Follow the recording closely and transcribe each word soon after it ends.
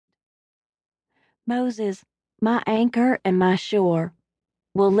Moses, my anchor and my shore,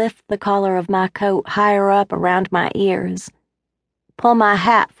 will lift the collar of my coat higher up around my ears, pull my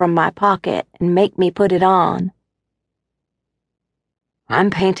hat from my pocket and make me put it on. I'm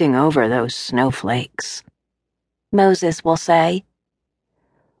painting over those snowflakes, Moses will say.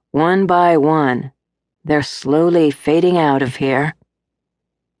 one by one. They're slowly fading out of here.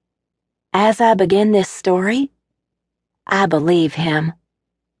 As I begin this story, I believe him.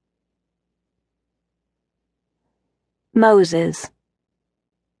 Moses.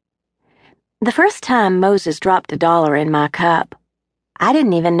 The first time Moses dropped $1 in my cup, I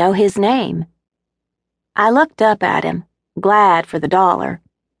didn't even know his name. I looked up at him, glad for the $1.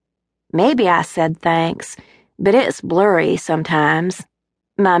 Maybe I said thanks, but it's blurry sometimes.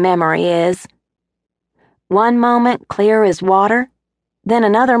 My memory is. One moment clear as water, then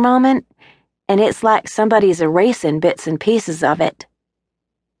another moment, and it's like somebody's erasing bits and pieces of it.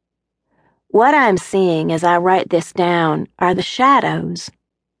 What I'm seeing as I write this down are the shadows,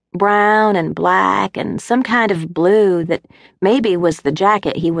 brown and black and some kind of blue that maybe was the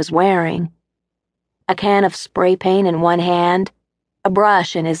jacket he was wearing. A can of spray paint in one hand, a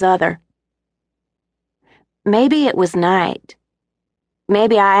brush in his other. Maybe it was night.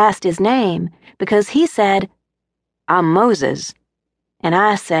 Maybe I asked his name because he said, "I'm Moses," and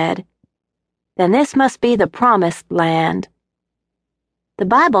I said, "Then this must be the promised land." The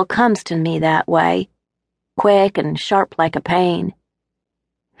Bible comes to me that way, quick and sharp like a pain.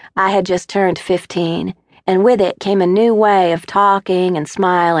 I had just turned 15, and with it came a new way of talking and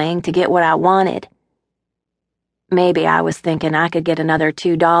smiling to get what I wanted. Maybe I was thinking I could get another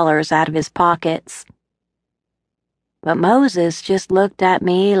 $2 out of his pockets. But Moses just looked at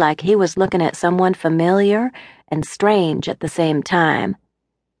me like he was looking at someone familiar and strange at the same time.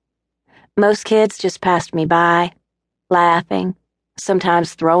 Most kids just passed me by, laughing,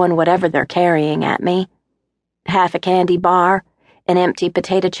 sometimes throwing whatever they're carrying at me. Half a candy bar, an empty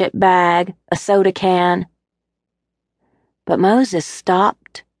potato chip bag, a soda can. But Moses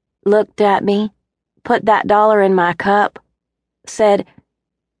stopped, looked at me, put that $1 in my cup, said,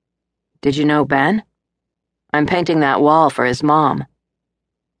 "Did you know Ben? I'm painting that wall for his mom."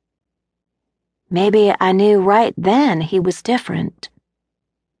 Maybe I knew right then he was different.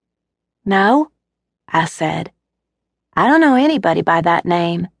 "No," I said. "I don't know anybody by that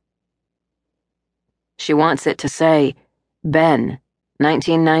name." She wants it to say, Ben,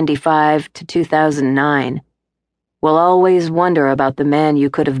 1995 to 2009. We'll always wonder about the man you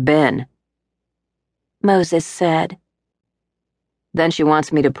could have been, Moses said. Then she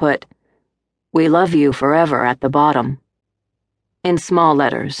wants me to put, "We love you forever" at the bottom, in small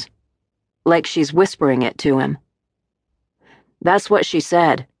letters, like she's whispering it to him. That's what she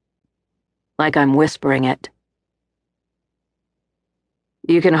said, like I'm whispering it.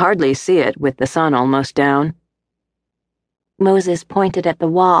 You can hardly see it with the sun almost down. Moses pointed at the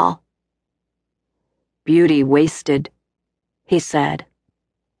wall. Beauty wasted, he said.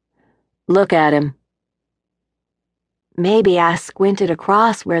 Look at him. Maybe I squinted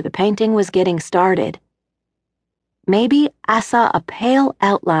across where the painting was getting started. Maybe I saw a pale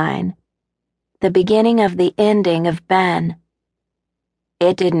outline, the beginning of the ending of Ben.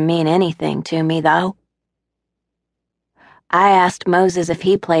 It didn't mean anything to me, though. I asked Moses if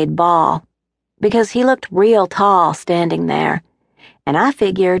he played ball, because he looked real tall standing there, and I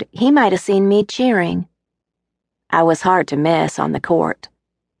figured he might have seen me cheering. I was hard to miss on the court.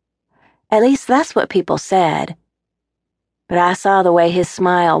 At least that's what people said. But I saw the way his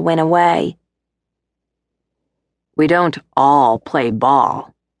smile went away. "We don't all play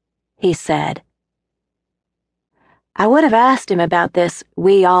ball," he said. I would have asked him about this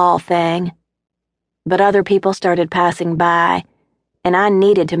 "we all" thing, but other people started passing by, and I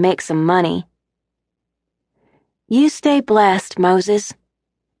needed to make some money. "You stay blessed, Moses,"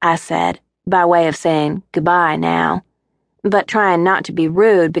 I said, by way of saying goodbye now, but trying not to be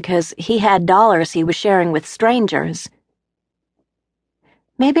rude because he had $1 he was sharing with strangers.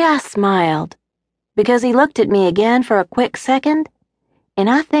 Maybe I smiled, because he looked at me again for a quick second, and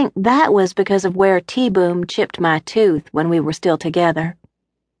I think that was because of where T-Boom chipped my tooth when we were still together.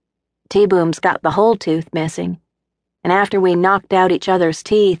 T-Boom's got the whole tooth missing, and after we knocked out each other's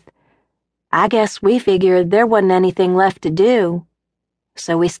teeth, I guess we figured there wasn't anything left to do,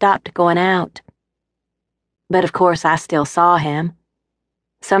 so we stopped going out. But of course I still saw him,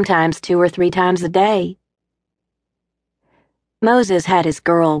 sometimes 2 or 3 times a day. Moses had his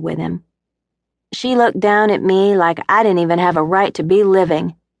girl with him. She looked down at me like I didn't even have a right to be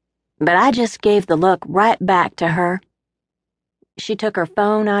living, but I just gave the look right back to her. She took her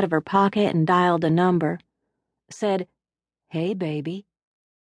phone out of her pocket and dialed a number, said, "Hey, baby,"